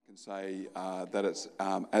say that it's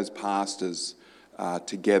as pastors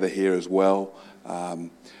together here as well.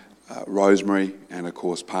 Rosemary and of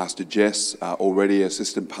course Pastor Jess, already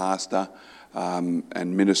assistant pastor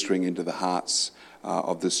and ministering into the hearts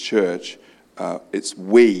of this church. It's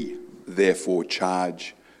we therefore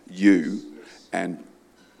charge you, and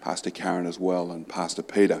Pastor Karen as well and Pastor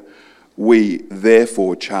Peter, we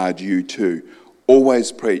therefore charge you to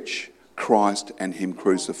always preach Christ and Him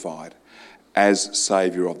crucified as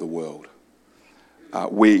Saviour of the world.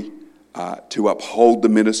 We to uphold the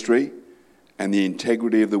ministry and the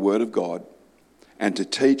integrity of the Word of God, and to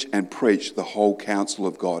teach and preach the whole counsel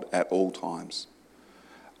of God at all times.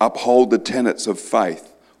 Uphold the tenets of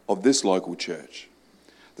faith of this local church,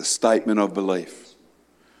 the statement of belief,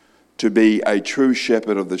 to be a true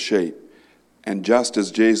shepherd of the sheep, and just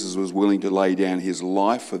as Jesus was willing to lay down His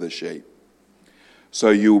life for the sheep, so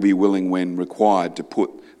you will be willing when required to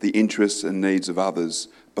put the interests and needs of others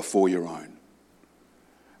before your own.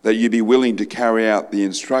 That you be willing to carry out the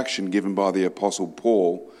instruction given by the Apostle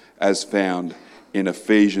Paul as found in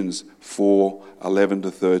Ephesians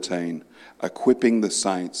 4:11-13, equipping the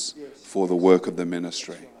saints for the work of the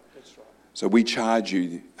ministry. That's right. So we charge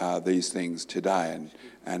you these things today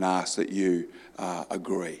and ask that you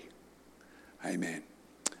agree. Amen.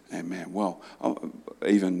 Amen. Well,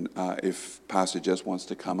 even if Pastor Jess wants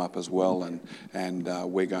to come up as well, and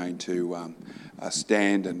we're going to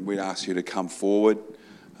stand, and we'd ask you to come forward,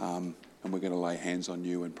 and we're going to lay hands on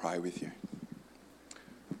you and pray with you.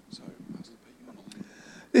 So, Pastor Pete,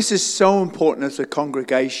 this is so important as a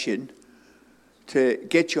congregation to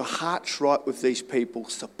get your hearts right with these people,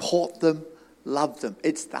 support them, love them.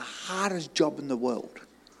 It's the hardest job in the world.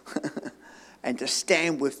 And to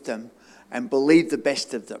stand with them and believe the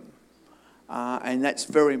best of them. And that's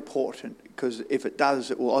very important, because if it does,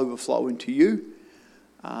 it will overflow into you.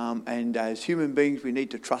 And as human beings, we need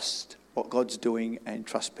to trust what God's doing and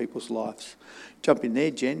trust people's lives. Jump in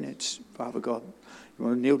there, Jen. It's Father God. You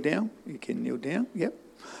want to kneel down? You can kneel down. Yep.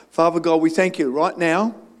 Father God, we thank you right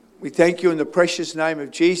now. We thank you in the precious name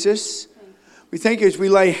of Jesus. We thank you as we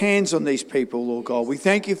lay hands on these people, Lord God. We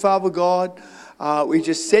thank you, Father God. We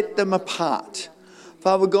just set them apart.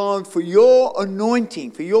 Father God, for your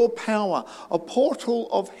anointing, for your power, a portal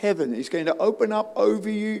of heaven is going to open up over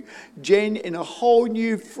you, Jen, in a whole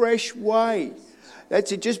new, fresh way.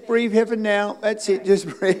 That's it. Just breathe heaven now. That's it. Just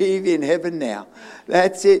breathe in heaven now.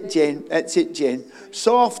 That's it, Jen. That's it, Jen.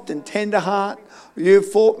 Soft and tender heart. You've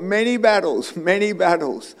fought many battles, many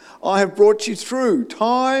battles. I have brought you through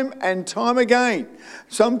time and time again.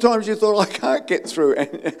 Sometimes you thought, I can't get through,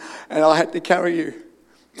 and I had to carry you.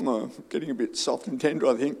 Oh, getting a bit soft and tender,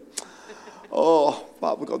 I think. Oh,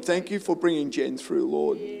 Father God, thank you for bringing Jen through,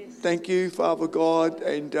 Lord. Yes. Thank you, Father God.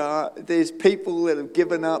 And there's people that have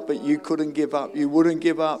given up, but you couldn't give up. You wouldn't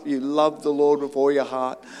give up. You love the Lord with all your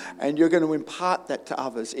heart. And you're going to impart that to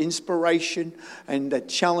others. Inspiration and the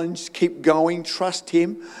challenge, keep going, trust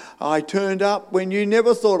Him. I turned up when you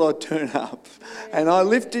never thought I'd turn up. And I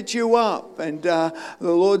lifted you up. And the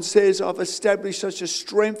Lord says, I've established such a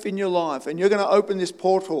strength in your life. And you're going to open this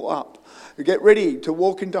portal up. Get ready to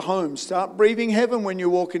walk into homes. Start breathing heaven when you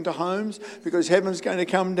walk into homes, because heaven's going to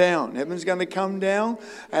come down. Heaven's going to come down,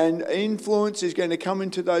 and influence is going to come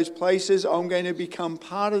into those places. I'm going to become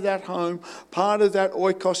part of that home, part of that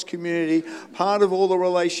oikos community, part of all the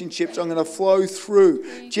relationships. I'm going to flow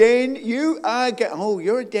through. Jen, you're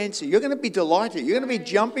a dancer. You're going to be delighted. You're going to be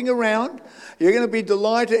jumping around. You're going to be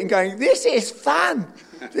delighted and going, this is fun.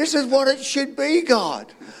 This is what it should be,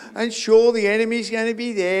 God. And sure, the enemy's going to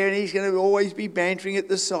be there, and he's going to always be bantering at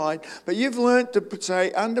the side. But you've learnt to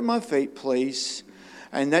say, under my feet, please.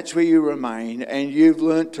 And that's where you remain. And you've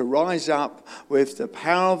learnt to rise up with the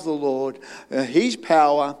power of the Lord, His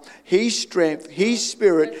power, His strength, His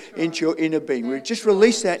Spirit into your inner being. We just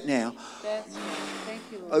release that now. Thank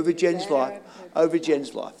you, Lord. Over Jen's life. Over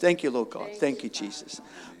Jen's life. Thank you, Lord God. Thank you, Jesus.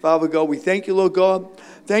 Father God, we thank you, Lord God.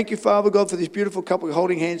 Thank you, Father God, for this beautiful couple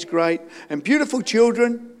holding hands, great. And beautiful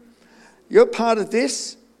children. You're part of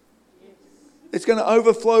this. It's going to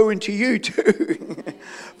overflow into you too.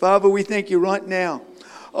 Father, we thank you right now.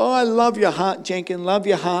 Oh, I love your heart, Jenkins. Love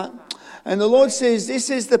your heart. And the Lord says, this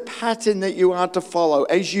is the pattern that you are to follow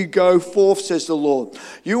as you go forth, says the Lord.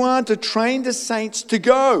 You are to train the saints to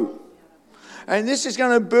go. And this is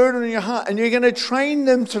going to burden your heart. And you're going to train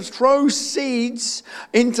them to throw seeds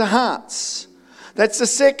into hearts. That's the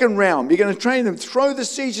second realm. You're going to train them, throw the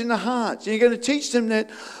seeds in the hearts. You're going to teach them that,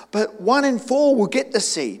 but 1 in 4 will get the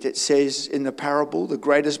seed, it says in the parable, the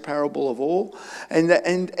greatest parable of all. And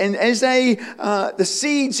as the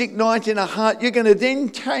seeds ignite in a heart, you're going to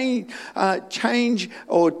then change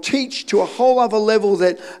or teach to a whole other level,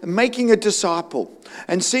 that making a disciple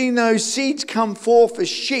and seeing those seeds come forth as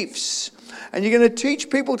sheaves. And you're going to teach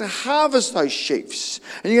people to harvest those sheaves.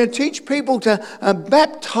 And you're going to teach people to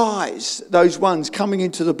baptize those ones coming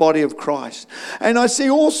into the body of Christ. And I see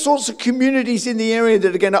all sorts of communities in the area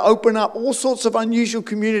that are going to open up, all sorts of unusual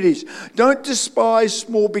communities. Don't despise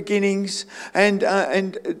small beginnings, and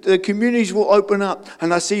the communities will open up.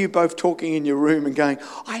 And I see you both talking in your room and going,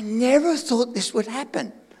 I never thought this would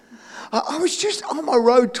happen. I was just on my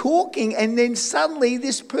road talking, and then suddenly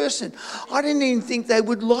this person, I didn't even think they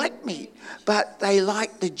would like me, but they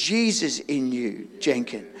like the Jesus in you,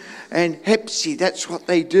 Jenkin. And Hepsi, that's what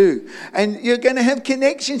they do. And you're going to have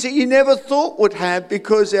connections that you never thought would have,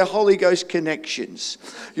 because they're Holy Ghost connections.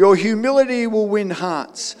 Your humility will win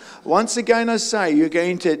hearts. Once again, I say, you're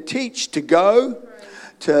going to teach to go,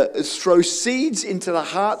 to throw seeds into the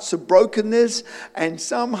hearts of brokenness, and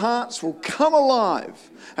some hearts will come alive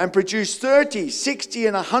and produce 30, 60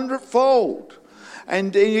 and 100-fold.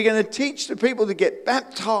 And you're going to teach the people to get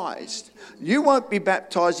baptized. You won't be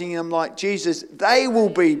baptizing them like Jesus. They will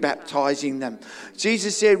be baptizing them.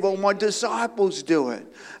 Jesus said, well, my disciples do it.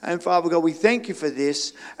 And Father God, we thank you for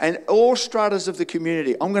this. And all stratas of the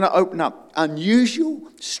community, I'm going to open up unusual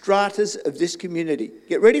stratas of this community.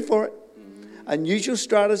 Get ready for it. Unusual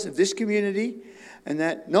stratas of this community. And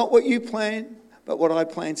that, not what you plan, but what I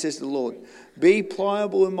plan, says the Lord. Be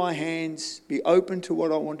pliable in my hands. Be open to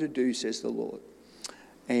what I want to do, says the Lord.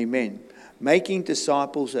 Amen. Making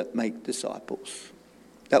disciples that make disciples.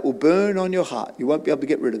 That will burn on your heart. You won't be able to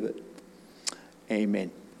get rid of it.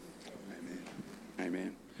 Amen. Amen.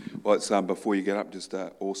 Amen. Well, it's before you get up, just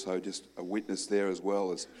also a witness there as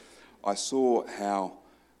well. As I saw how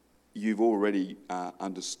you've already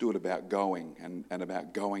understood about going and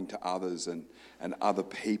about going to others, and other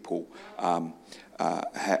people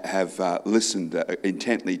have listened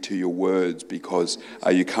intently to your words, because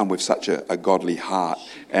you come with such a godly heart,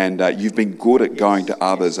 and you've been good at going to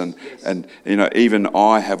others, and you know, even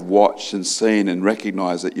I have watched and seen and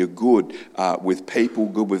recognised that you're good with people,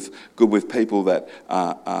 good with people that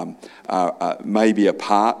are maybe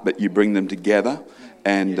apart, but you bring them together.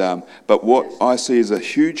 And but what I see is a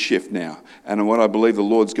huge shift now, and what I believe the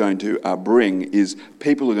Lord's going to bring is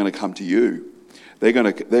people are going to come to you. They're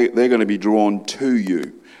going to be drawn to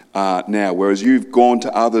you now, whereas you've gone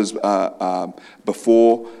to others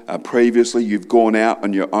before, previously. You've gone out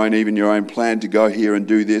on your own, even your own plan to go here and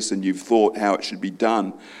do this, and you've thought how it should be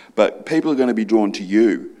done. But people are going to be drawn to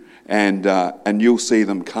you. And you'll see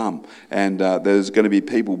them come. And there's going to be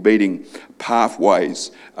people beating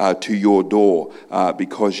pathways to your door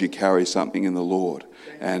because you carry something in the Lord.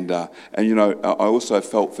 And you know, I also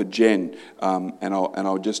felt for Jen, and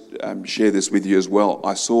I'll just share this with you as well.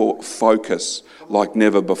 I saw focus like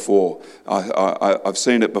never before. I've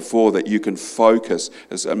seen it before, that you can focus.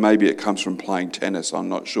 Maybe it comes from playing tennis, I'm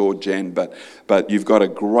not sure, Jen, but you've got a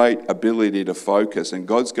great ability to focus, and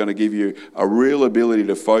God's going to give you a real ability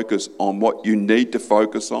to focus on what you need to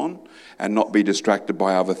focus on, and not be distracted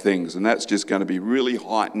by other things. And that's just going to be really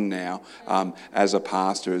heightened now as a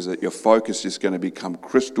pastor, is that your focus is going to become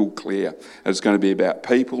crystal clear. And it's going to be about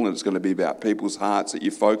people, and it's going to be about people's hearts that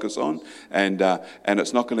you focus on. And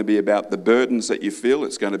it's not going to be about the burdens that you feel.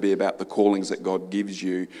 It's going to be about the callings that God gives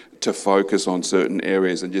you to focus on certain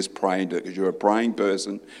areas, and just pray into it, because you're a praying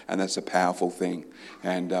person, and that's a powerful thing.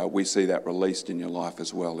 And we see that released in your life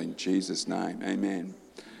as well, in Jesus' name. Amen.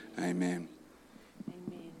 Amen.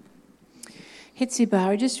 Hetsibar,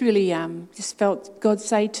 I just really just felt God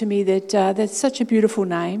say to me that that's such a beautiful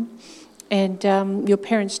name, and your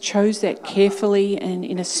parents chose that carefully and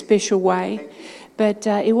in a special way. But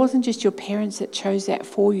it wasn't just your parents that chose that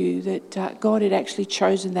for you, that God had actually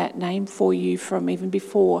chosen that name for you from even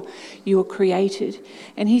before you were created.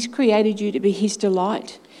 And He's created you to be His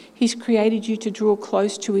delight. He's created you to draw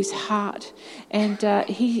close to His heart. And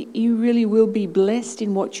you really will be blessed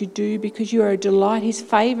in what you do, because you are a delight. His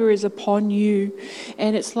favour is upon you.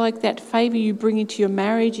 And it's like that favour you bring into your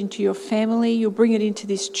marriage, into your family. You'll bring it into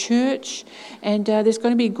this church. And there's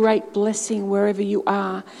going to be great blessing wherever you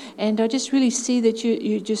are. And I just really see that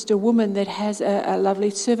you're just a woman that has a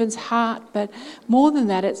lovely servant's heart. But more than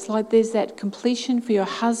that, it's like there's that completion for your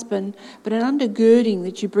husband, but an undergirding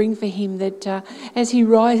that you bring for him, that as he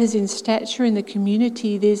rises grows in stature in the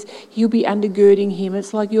community, you'll be undergirding him.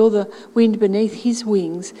 It's like you're the wind beneath his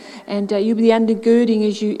wings, and you'll be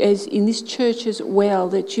undergirding as in this church as well,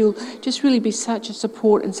 that you'll just really be such a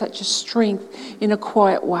support and such a strength in a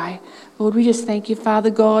quiet way. Lord, we just thank you,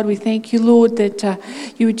 Father God. We thank you, Lord, that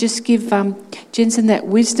you would just give Jensen that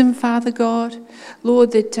wisdom, Father God.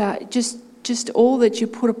 Lord, that just all that you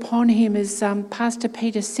put upon him, as Pastor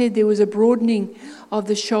Peter said, there was a broadening of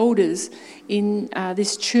the shoulders in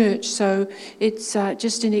this church. So it's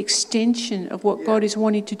just an extension of what God is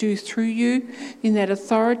wanting to do through you in that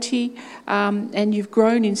authority. And you've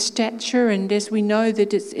grown in stature, and as we know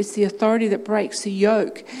that it's the authority that breaks the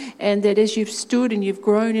yoke, and that as you've stood and you've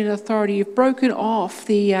grown in authority, you've broken off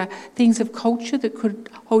the things of culture that could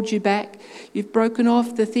hold you back. You've broken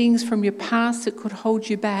off the things from your past that could hold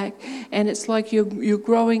you back, and it's like you're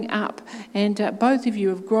growing up, and both of you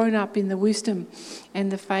have grown up in the wisdom and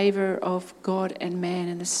the favour of God and man,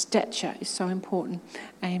 and the stature is so important.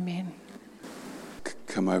 Amen.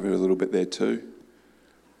 Come over a little bit there too.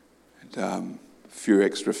 And a few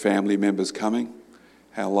extra family members coming.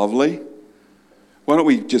 How lovely. Why don't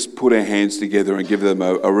we just put our hands together and give them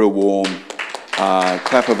a real warm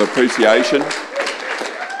clap of appreciation.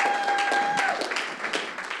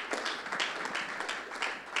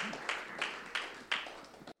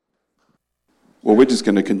 Well, we're just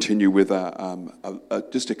going to continue with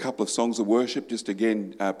just a couple of songs of worship, just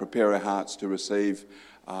again prepare our hearts to receive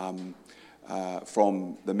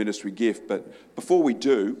from the ministry gift. But before we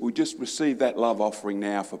do, we'll just receive that love offering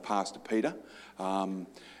now for Pastor Peter and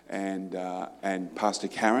Pastor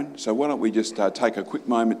Karen. So why don't we just take a quick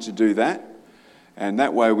moment to do that? And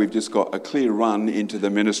that way we've just got a clear run into the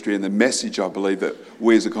ministry and the message, I believe, that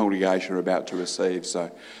we as a congregation are about to receive.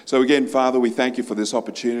 So again, Father, we thank you for this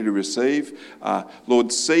opportunity to receive.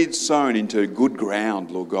 Lord, seeds sown into good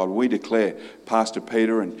ground, Lord God. We declare Pastor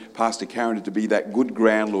Peter and Pastor Karen to be that good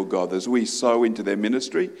ground, Lord God, as we sow into their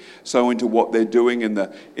ministry, sow into what they're doing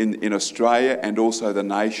in Australia and also the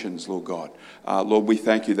nations, Lord God. Lord, we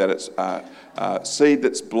thank you that it's seed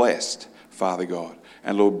that's blessed, Father God,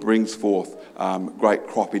 and Lord, brings forth great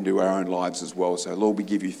crop into our own lives as well. So Lord, we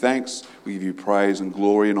give you thanks, we give you praise and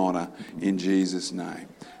glory and honour in Jesus' name.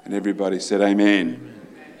 And everybody said amen.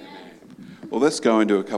 Well, let's go into a couple